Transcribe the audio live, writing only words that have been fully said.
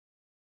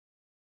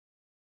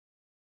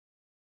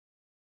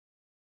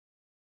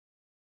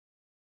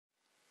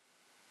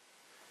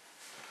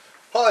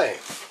Hi, I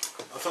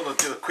thought I'd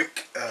do a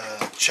quick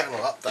channel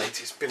update.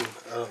 It's been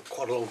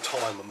quite a long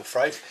time, I'm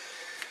afraid.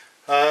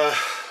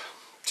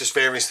 Just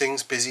various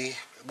things, busy,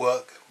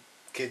 work,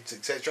 kids,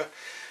 etc.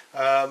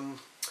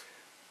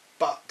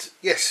 But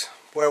yes,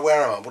 where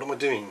am I? What am I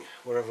doing?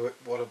 What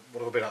have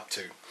I been up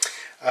to?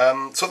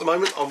 So at the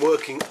moment I'm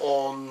working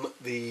on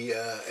the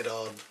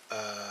Eduard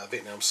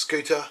Vietnam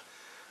scooter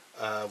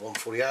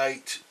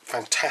 148.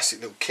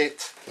 Fantastic little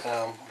kit.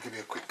 I'll give you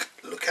a quick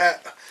look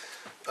at.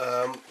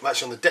 I'm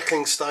actually on the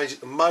decking stage at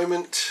the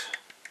moment.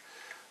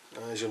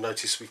 As you'll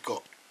notice, we've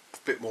got a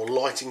bit more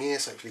lighting here,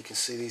 so hopefully you can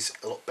see these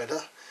a lot better.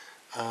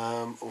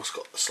 Also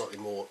got a slightly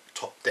more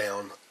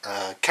top-down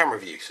camera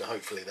view, so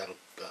hopefully that'll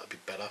be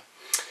better.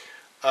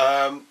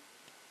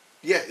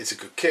 Yeah, it's a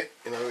good kit.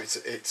 You know,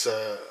 it's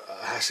a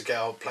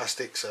Hasegawa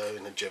plastic, so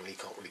generally you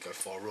can't really go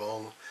far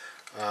wrong.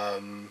 I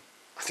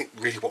think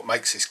really what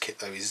makes this kit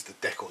though is the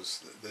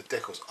decals. The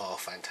decals are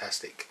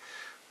fantastic.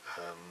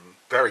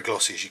 Very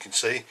glossy, as you can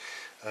see,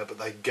 but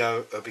they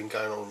have been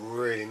going on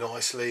really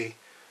nicely.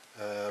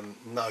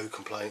 No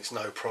complaints,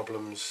 no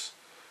problems.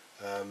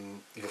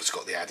 You've also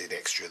got the added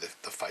extra, the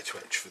photo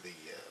etch for the.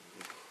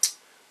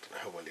 I don't know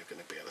how well you're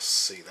going to be able to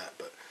see that,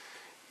 but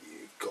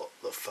you've got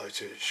the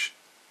photo etch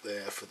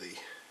there for the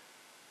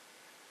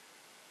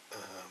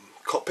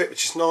cockpit,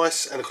 which is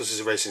nice, and of course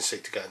there's a racing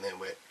seat to go in there,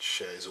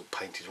 which is all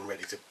painted and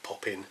ready to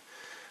pop in.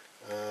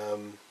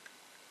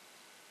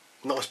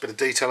 Nice bit of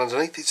detail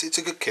underneath. It's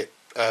a good kit.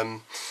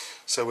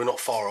 So we're not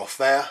far off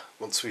there.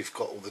 Once we've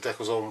got all the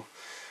decals on,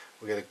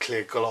 we're going to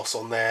clear gloss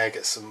on there,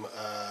 get some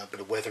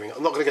bit of weathering.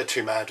 I'm not going to go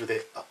too mad with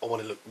it. I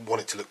want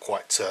it to look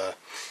quite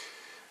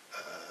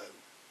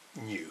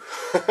new,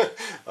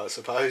 I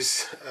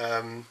suppose.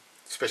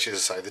 Especially,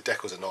 as I say, the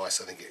decals are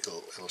nice. I think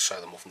it'll show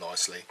them off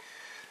nicely.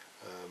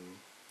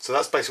 So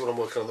that's basically what I'm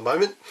working on at the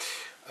moment.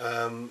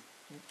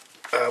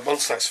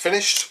 Once that's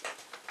finished,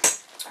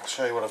 I'll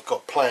show you what I've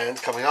got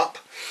planned coming up.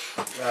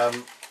 A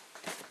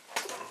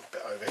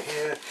bit over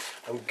here.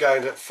 I'm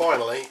going to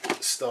finally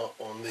start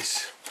on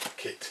this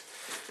kit.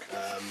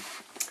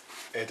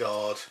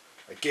 Eduard,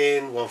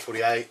 again,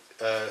 148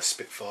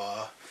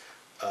 Spitfire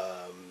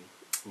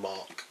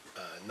Mark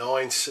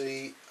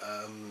 9C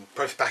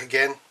Profi pack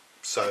again,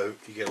 so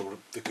you get all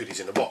the goodies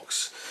in the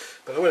box.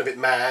 But I went a bit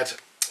mad.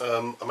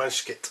 I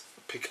managed to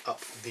pick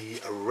up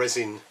the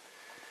resin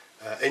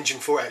engine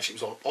for it. Actually,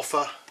 it was on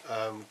offer.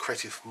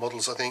 Creative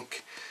Models, I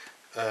think,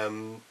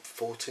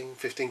 14,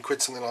 15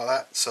 quid, something like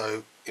that.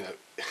 So, you know,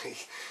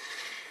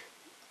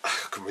 I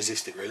couldn't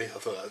resist it really. I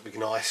thought that would be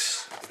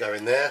nice to go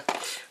in there.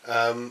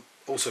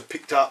 Also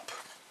picked up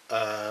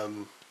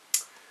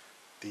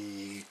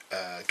the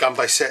gun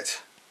base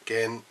set.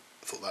 Again,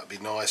 I thought that would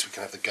be nice. We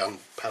can have the gun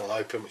panel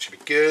open, which would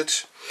be good.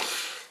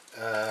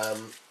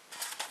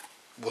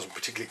 Wasn't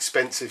particularly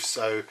expensive,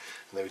 so,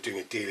 and they were doing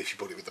a deal if you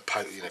bought it with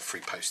the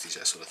free postage,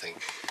 that sort of thing.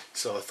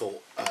 So I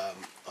thought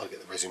I'll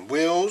get the resin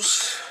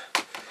wheels.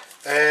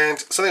 And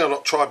something I've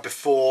not tried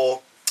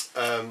before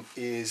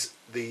is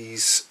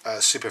these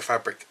super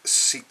fabric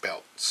seat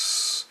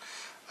belts.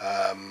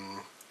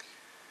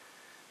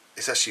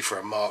 It's actually for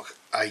a Mark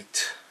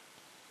 8,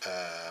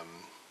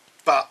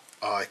 but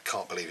I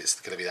can't believe it's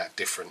going to be that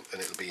different,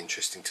 and it'll be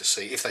interesting to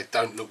see. If they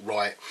don't look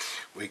right,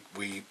 we'll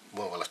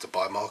have to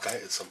buy a Mark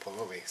 8 at some point,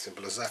 won't we?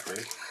 Simple as that,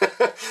 really.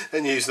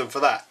 And use them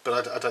for that.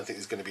 But I don't think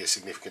there's going to be a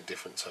significant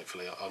difference,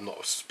 hopefully. I'm not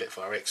a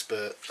Spitfire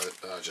expert,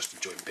 I just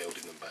enjoy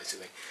building them,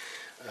 basically.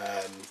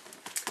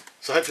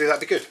 So hopefully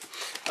that'll be good.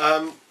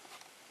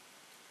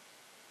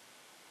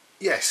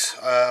 Yes,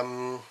 I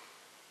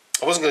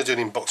wasn't going to do an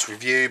in-box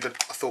review, but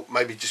I thought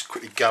maybe just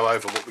quickly go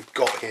over what we've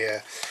got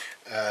here.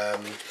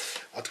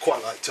 I'd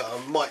quite like to, I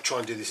might try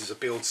and do this as a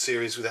build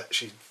series with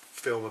actually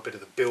film a bit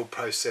of the build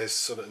process,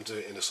 sort of, and do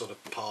it in a sort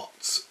of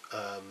parts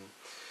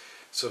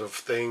sort of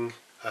thing,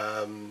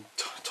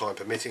 time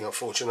permitting,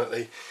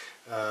 unfortunately.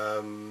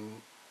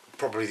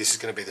 Probably this is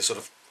going to be the sort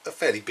of a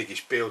fairly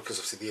biggish build, because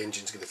obviously the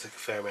engine's going to take a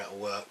fair amount of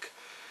work.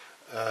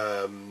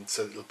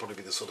 So it'll probably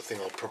be the sort of thing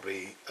I'll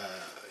probably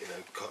you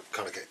know,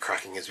 kind of get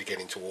cracking as we get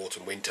into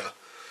autumn, winter,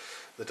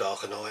 the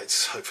darker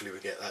nights. Hopefully we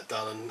get that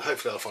done, and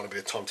hopefully I'll find a bit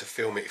of time to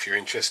film it if you're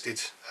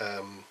interested,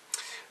 and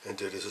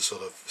do it as a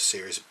sort of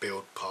series of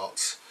build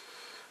parts.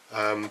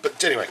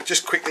 But anyway,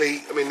 just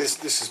quickly, I mean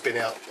this has been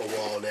out a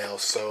while now,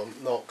 so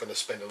I'm not going to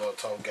spend a lot of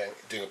time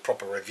doing a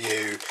proper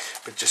review,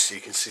 but just so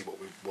you can see what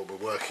we're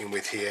working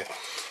with here.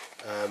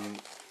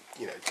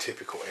 You know,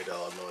 typical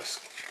Eduard, nice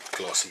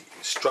glossy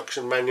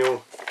instruction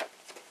manual,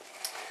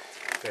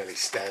 fairly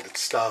standard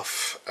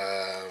stuff.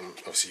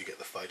 Obviously you get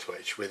the photo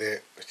etch with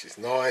it, which is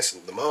nice,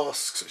 and the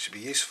masks, so it should be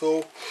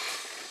useful.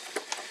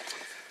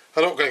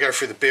 I'm not going to go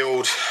through the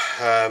build.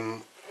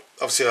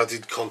 Obviously I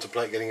did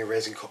contemplate getting a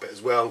resin cockpit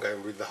as well and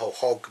going with the whole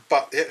hog,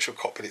 but the actual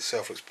cockpit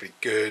itself looks pretty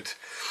good,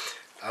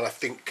 and I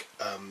think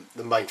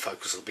the main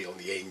focus will be on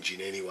the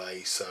engine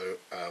anyway, so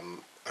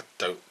I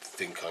don't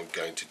think I'm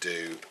going to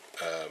do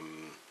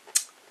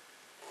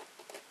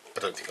I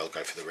don't think I'll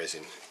go for the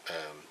resin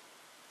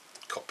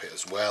cockpit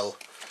as well.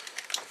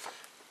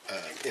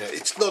 you know,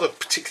 it's not a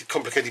particularly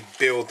complicated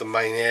build, the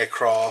main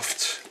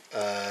aircraft,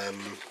 although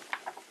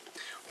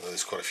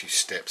there's quite a few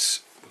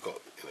steps. We've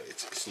got, you know,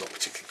 it's not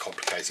particularly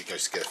complicated, it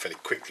goes together fairly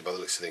quickly by the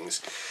looks of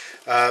things.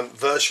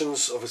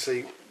 Versions,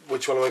 obviously,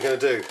 which one am I going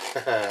to do?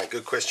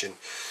 Good question.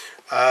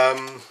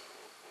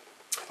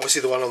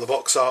 Obviously the one on the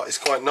box art is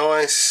quite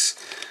nice.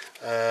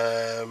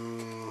 I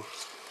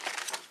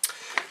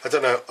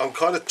don't know, I'm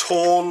kind of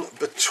torn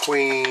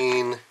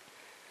between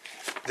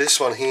this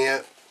one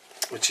here,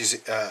 which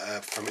is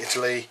from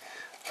Italy,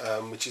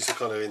 which is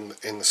kind of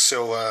in the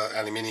silver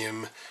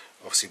aluminium,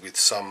 obviously with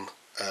some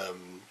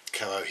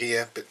camo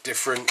here, a bit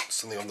different,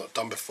 something I've not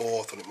done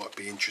before. I thought it might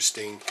be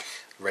interesting.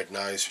 Red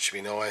nose, which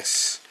would be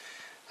nice.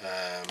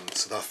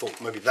 So I thought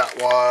maybe that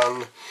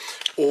one,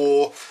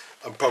 or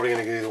I'm probably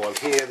going to do the one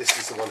here. This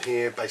is the one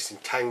here, based in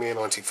Tangmere,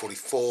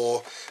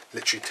 1944.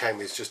 Literally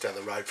Tangmere is just down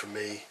the road from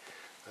me,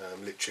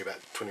 literally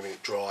about a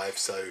 20-minute drive,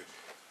 so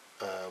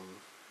I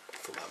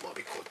thought that might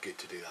be quite good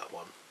to do that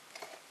one.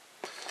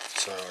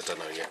 So I don't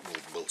know yet,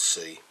 we'll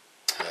see.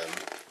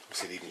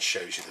 Obviously it even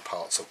shows you the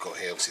parts I've got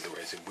here, obviously the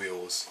resin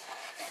wheels,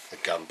 the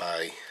gun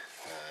bay,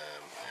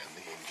 and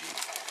the engine.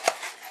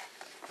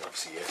 And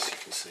obviously, yes, you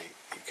can see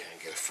you can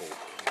get a full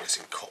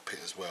resin cockpit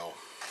as well.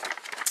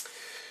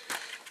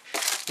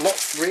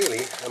 Not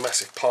really a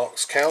massive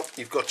parts count.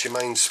 You've got your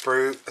main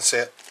sprue, that's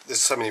it.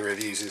 There's so many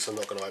reviews of this, I'm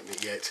not going to open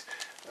it yet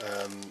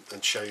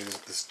and show you.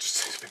 It's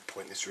just a bit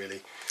pointless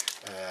really.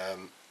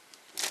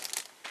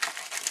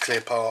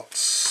 Clear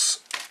parts,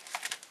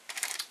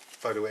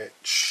 photo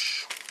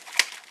etch,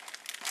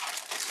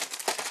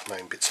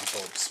 main bits and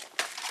bobs.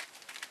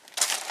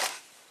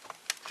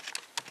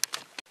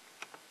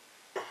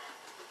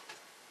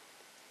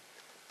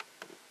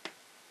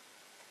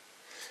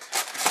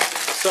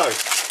 So,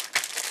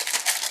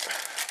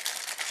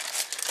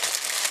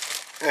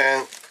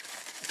 and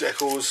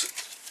decals,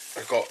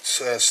 I've got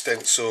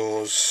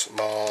stencils,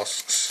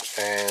 masks,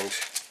 and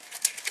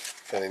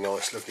fairly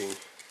nice looking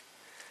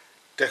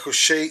decal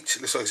sheet.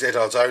 It looks like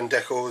Zedard's own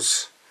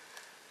decals.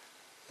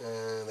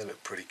 They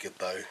look pretty good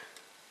though.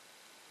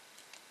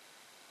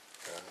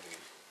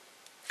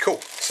 Cool,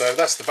 so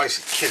that's the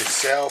basic kit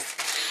itself.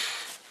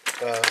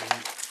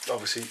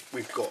 Obviously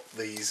we've got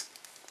these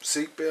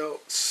seat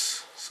belts.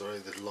 Sorry,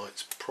 the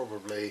light's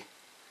probably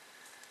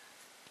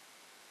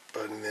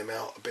burning them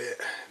out a bit.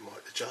 It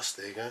might adjust,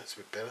 there you go, it's a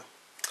bit better.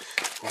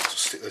 Might as well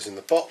stick those in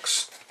the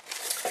box.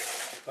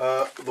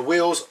 The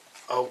wheels,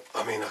 oh,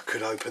 I mean I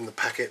could open the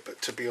packet,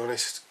 but to be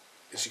honest,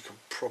 as you can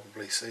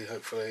probably see,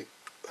 hopefully,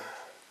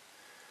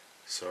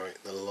 sorry,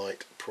 the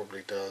light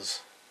probably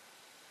does,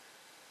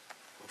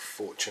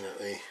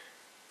 unfortunately.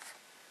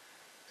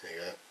 There you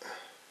go,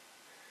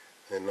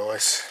 they're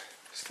nice,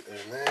 stick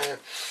those in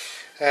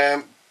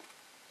there.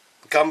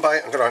 Gun bay,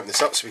 I'm going to open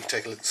this up so we can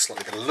take a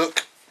slightly better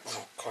look.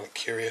 I'm kind of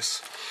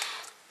curious,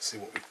 see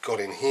what we've got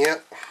in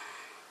here.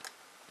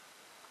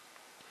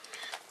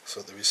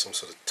 So there is some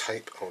sort of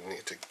tape holding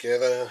it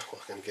together. I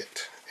can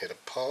get it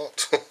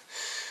apart. Yeah.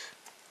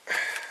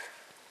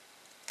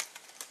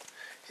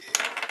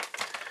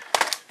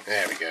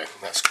 There we go,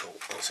 that's cool.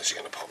 That's actually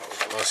going to pop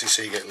up nicely,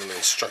 so you get a little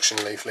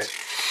instruction leaflet.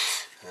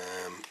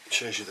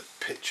 Shows you the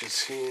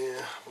pictures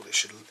here, what it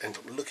should end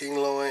up looking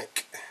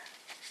like.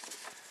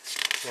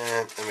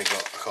 And then we've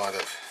got a kind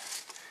of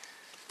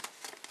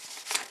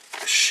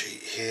a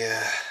sheet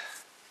here.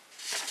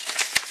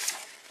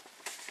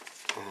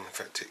 In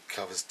fact, it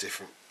covers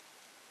different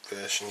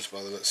versions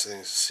by the looks of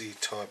things.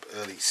 C-type,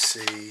 early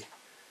C,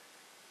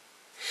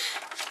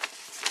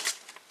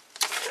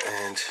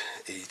 and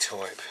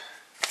E-type.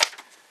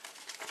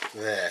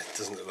 There, it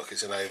doesn't look like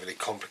it's an overly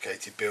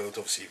complicated build.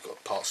 Obviously you've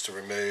got parts to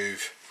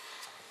remove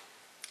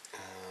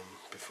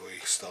before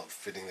you start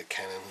fitting the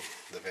cannon,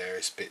 the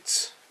various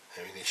bits,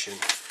 ammunition.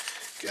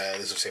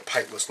 There's obviously a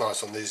paint. What's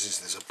nice on this is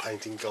there's a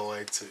painting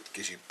guide, so it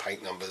gives you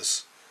paint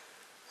numbers.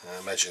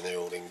 Imagine they're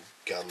all in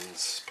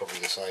guns, probably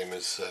the same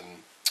as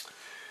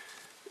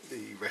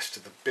the rest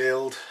of the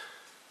build.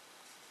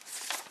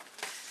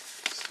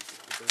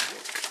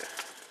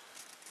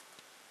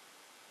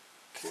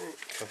 Okay,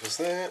 covers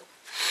there.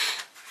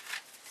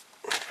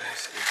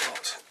 Basically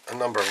got a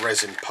number of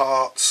resin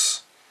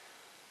parts.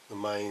 The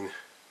main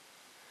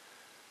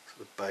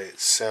sort of bay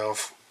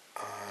itself,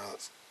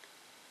 that's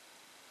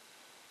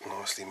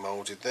nicely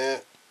moulded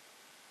there.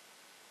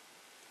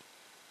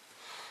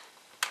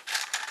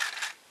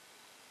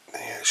 The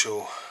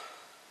actual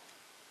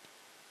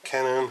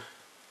cannon,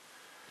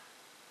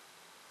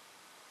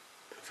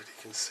 if you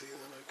can see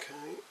that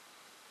okay.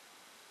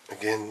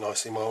 Again,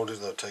 nicely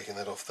moulded. I've taken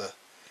that off the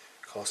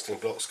casting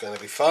blocks, going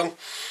to be fun.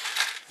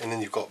 And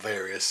then you've got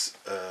various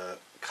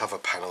cover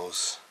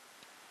panels,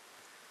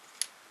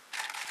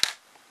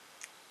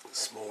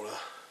 smaller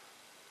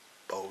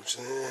bulge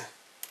there,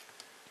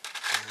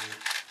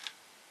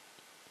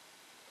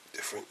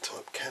 different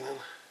type cannon.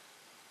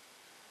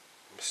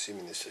 I'm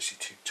assuming there's actually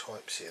two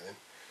types here then.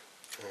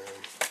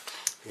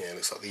 Yeah, it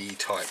looks like the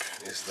E-type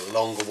is the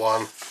longer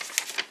one,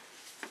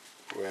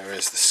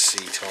 whereas the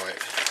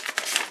C-type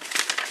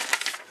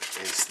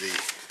is the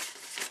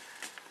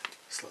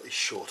slightly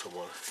shorter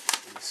one.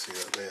 You can see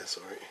that there,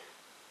 sorry.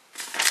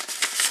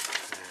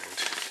 And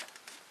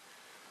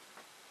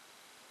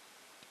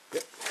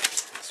yep,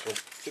 that's what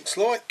it looks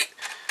like.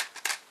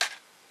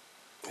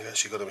 You've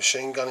actually got a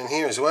machine gun in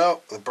here as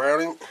well, the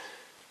Browning.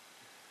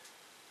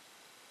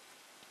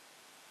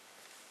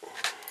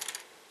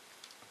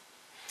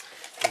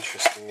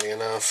 Interestingly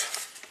enough.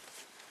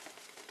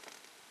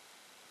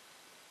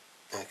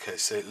 Okay,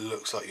 so it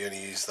looks like you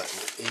only use that in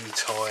the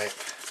E-type,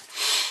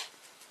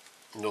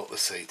 not the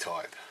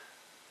C-type.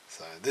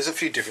 So there's a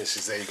few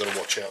differences there you've got to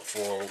watch out for,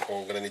 or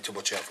I'm going to need to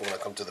watch out for when I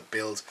come to the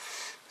build.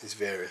 These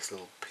various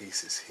little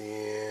pieces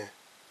here.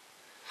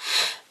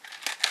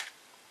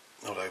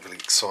 Not overly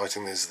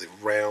exciting. There's the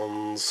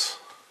rounds,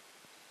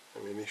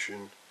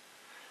 ammunition,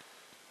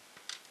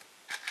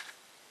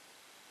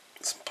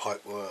 some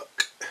pipe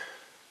work.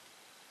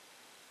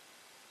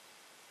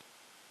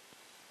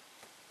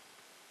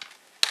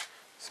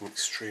 Some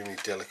extremely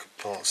delicate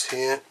parts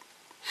here.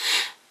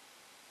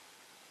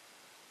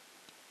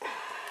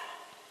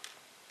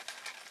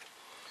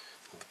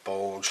 The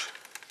bulge,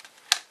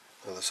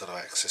 another sort of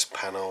access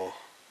panel.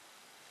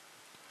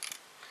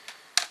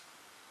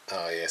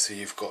 Oh yeah, so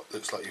you've got,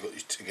 looks like you've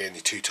got again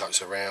your two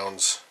types of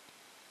rounds,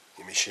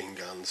 your machine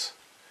guns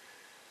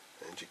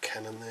and your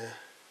cannon there,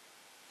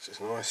 which is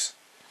nice,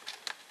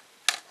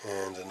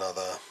 and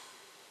another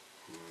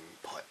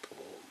pipe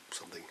or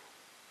something.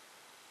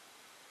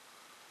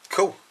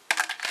 Cool.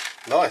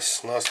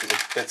 Nice little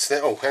bits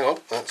there. Oh, hang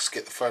on, let's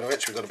get the photo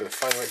etch. We've got a bit of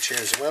photo etch here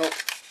as well.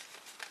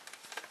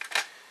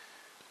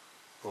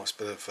 Nice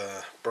bit of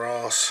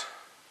brass.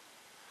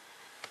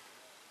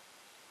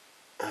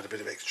 Add a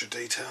bit of extra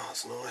detail,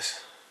 that's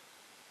nice.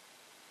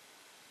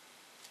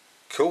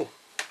 Cool.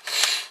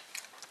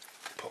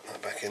 Pop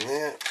that back in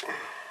there.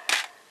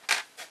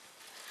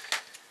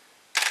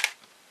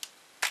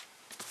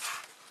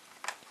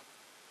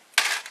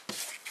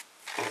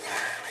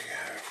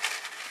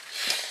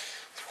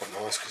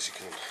 Nice because you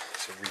can,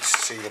 it's a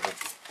resealable.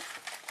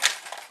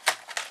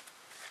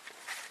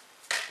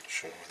 Not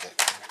sure where that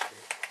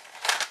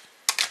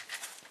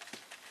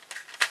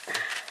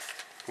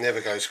never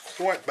goes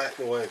quite back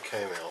the way it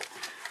came out.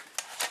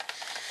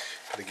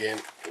 But again,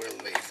 we'll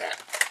leave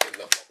that in the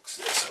box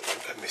there so it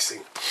won't go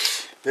missing.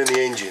 Then the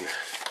engine.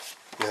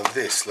 Now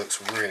this looks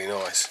really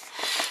nice.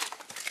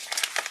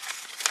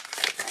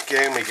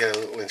 Again, we get a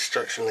little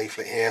instruction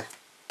leaflet here.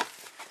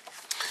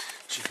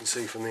 As you can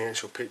see from the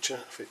actual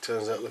picture, if it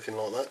turns out looking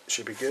like that, it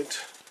should be good.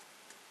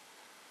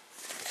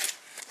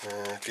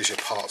 Gives you a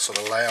part sort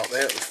of layout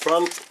there at the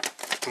front,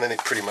 and then it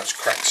pretty much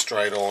cracks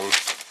straight on.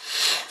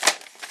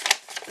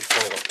 We've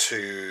kind of got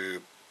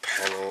two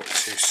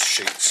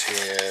sheets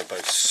here,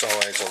 both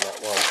sides on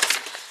that one.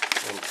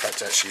 And in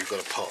fact, actually, you've got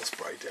a parts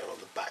breakdown on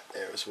the back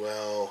there as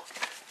well.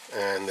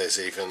 And there's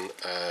even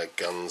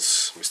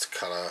guns, Mr.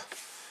 Colour,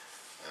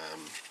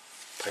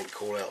 paint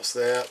call-outs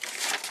there.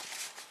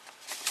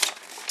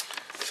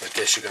 So I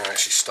guess you're going to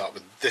actually start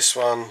with this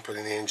one,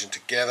 putting the engine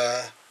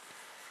together.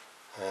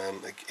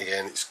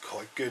 Again, it's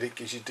quite good. It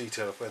gives you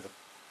detail of where the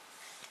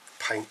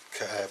paint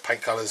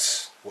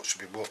colours, what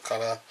should be what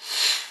colour,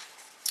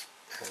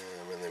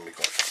 and then we've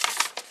got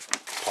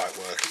pipe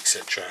work,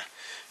 etc.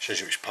 Shows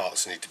you which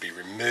parts need to be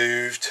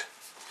removed.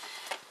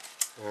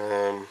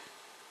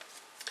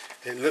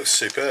 It looks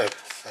superb.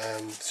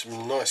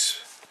 Some nice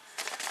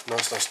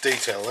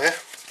detail there.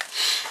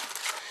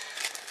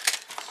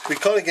 We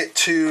kind of get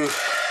two.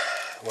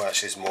 Well,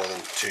 actually, there's more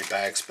than two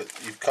bags, but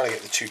you kind of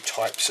get the two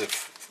types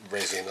of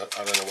resin. I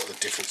don't know what the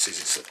difference is.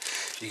 It's that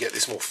you get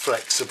this more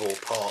flexible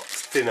part,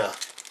 thinner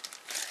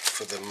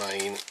for the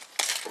main.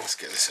 Let's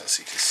get this out so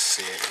you can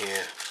see it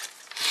here.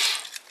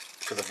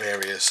 For the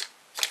various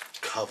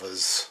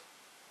covers,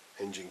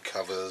 engine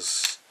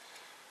covers,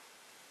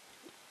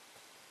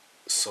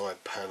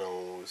 side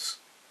panels,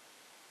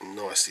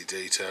 nicely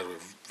detailed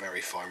with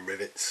very fine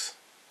rivets.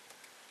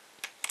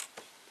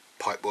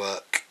 Pipe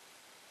work.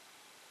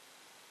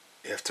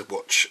 You have to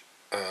watch,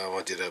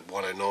 I did a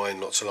 109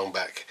 not so long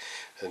back,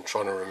 and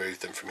trying to remove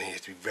them from here, you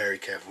have to be very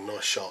careful.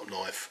 Nice sharp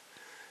knife,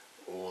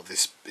 or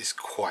this is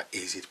quite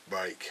easy to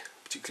break,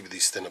 particularly with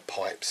these thinner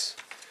pipes.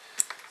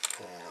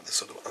 They're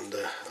sort of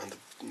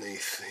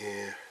underneath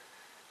here.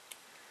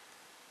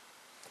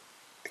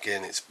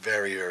 Again, it's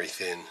very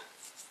thin,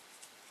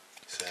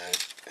 so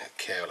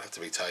care will have to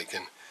be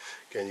taken.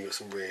 Again, you've got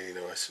some really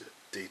nice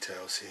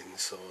details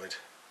inside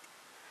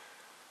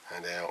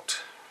and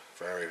out.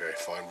 Very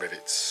fine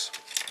rivets.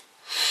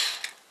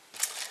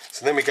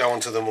 So then we go on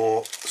to the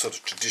more sort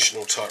of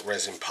traditional type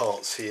resin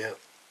parts here.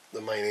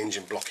 The main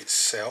engine block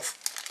itself,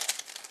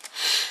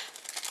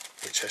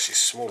 which actually is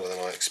smaller than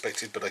I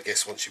expected, but I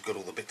guess once you've got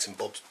all the bits and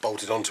bobs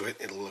bolted onto it,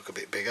 it'll look a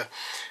bit bigger.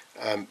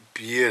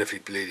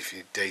 Beautifully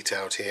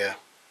detailed here.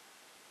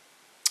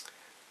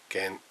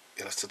 Again,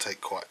 you'll have to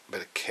take quite a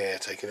bit of care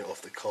taking it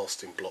off the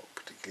casting block,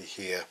 particularly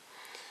here.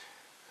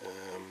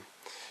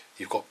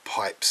 You've got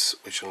pipes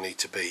which will need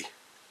to be,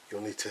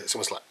 it's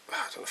almost like,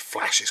 I don't know,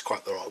 flash is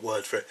quite the right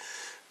word for it,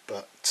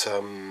 but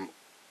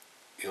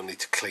you'll need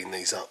to clean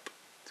these up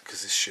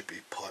because this should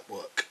be pipe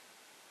work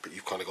but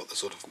you've kind of got the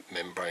sort of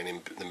membrane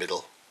in the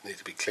middle, need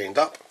to be cleaned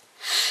up.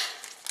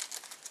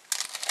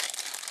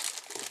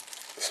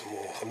 Some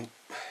more.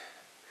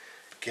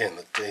 Again,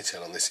 the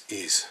detail on this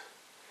is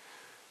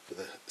for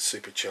the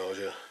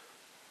supercharger.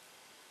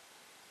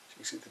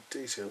 You see the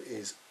detail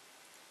is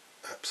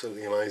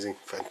absolutely amazing,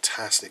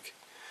 fantastic.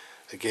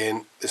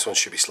 Again, this one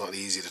should be slightly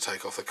easier to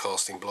take off the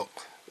casting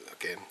block, but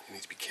again, you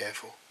need to be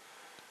careful.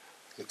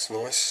 Looks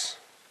nice.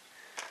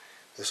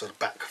 The sort of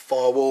back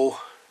firewall,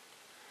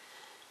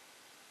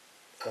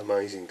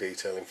 amazing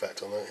detail in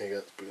fact on that. Here you go,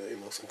 it's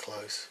brilliant, nice and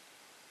close.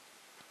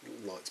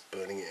 Light's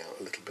burning it out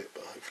a little bit,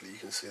 but hopefully you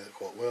can see that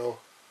quite well.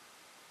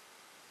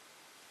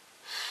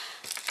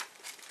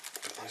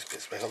 Put those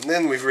bits back on. And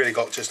then we've really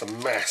got just a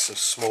mass of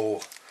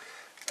small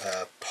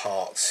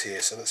parts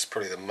here, so that's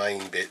probably the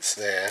main bits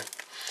there.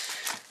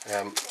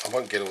 I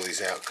won't get all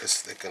these out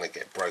because they're going to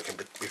get broken,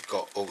 but we've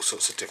got all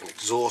sorts of different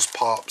exhaust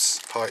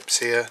pipes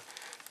here.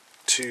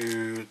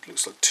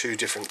 Looks like two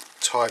different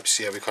types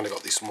here. We've kind of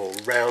got these more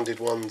rounded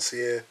ones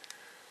here,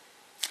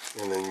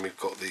 and then we've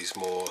got these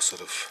more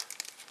sort of,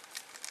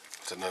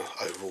 I don't know,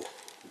 oval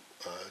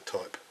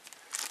type.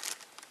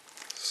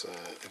 So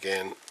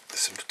again,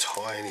 there's some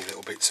tiny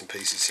little bits and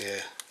pieces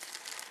here.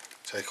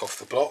 Take off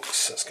the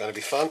blocks, that's going to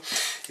be fun.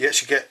 You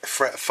actually get a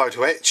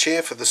photo etch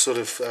here for the sort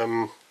of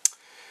I'm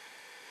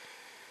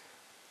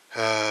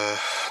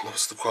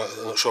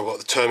not sure what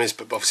the term is,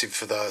 but obviously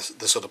for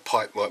the sort of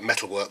pipe work,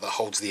 metal work that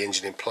holds the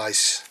engine in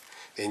place,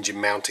 the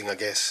engine mounting, I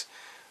guess.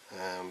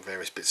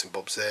 Various bits and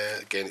bobs there.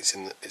 Again, it's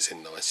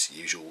in nice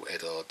usual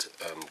Eduard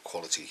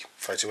quality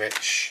photo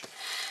etch.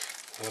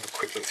 I'll have a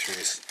quick look through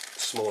this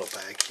smaller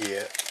bag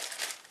here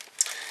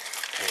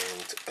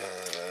and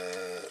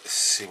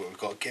see what we've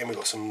got. Again, we've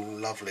got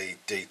some lovely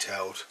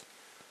detailed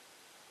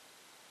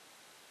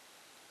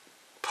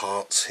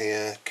parts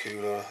here.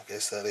 Cooler, I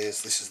guess that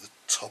is. This is the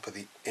top of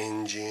the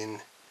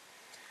engine.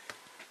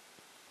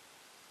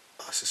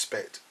 I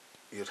suspect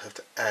you'd have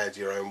to add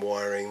your own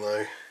wiring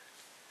though.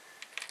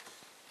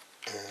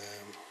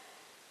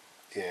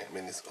 Yeah, I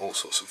mean there's all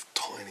sorts of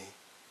tiny,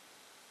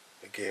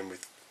 again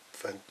with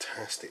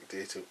fantastic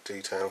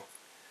detail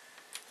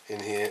in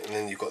here, and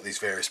then you've got these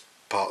various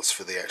parts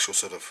for the actual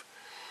sort of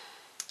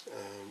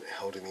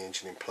holding the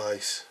engine in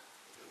place.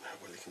 I don't know how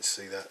well you can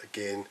see that.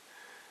 Again,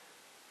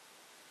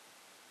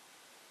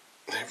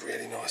 they're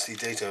really nicely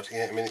detailed.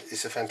 Yeah, I mean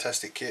it's a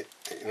fantastic kit.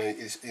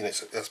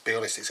 Let's be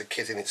honest, it's a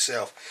kit in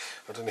itself.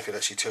 I don't know if it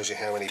actually tells you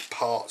how many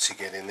parts you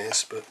get in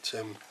this, but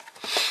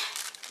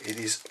it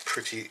is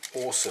pretty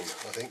awesome.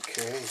 I think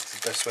is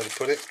the best way to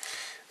put it.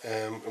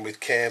 And with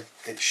care,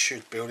 it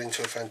should build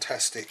into a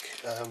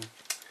fantastic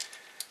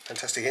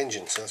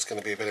engine. So that's going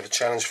to be a bit of a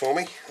challenge for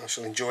me. I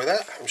shall enjoy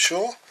that, I'm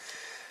sure.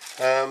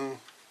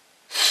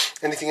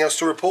 Anything else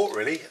to report,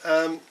 really?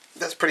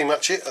 That's pretty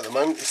much it at the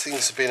moment.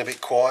 Things have been a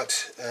bit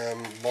quiet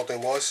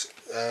modelling wise.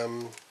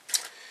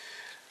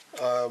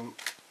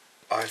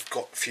 I've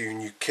got a few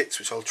new kits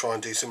which I'll try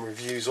and do some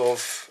reviews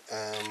of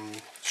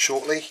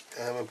shortly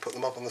and put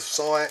them up on the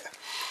site.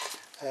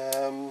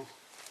 I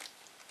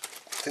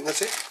think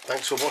that's it.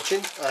 Thanks for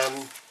watching.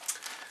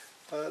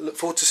 Look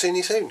forward to seeing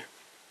you soon.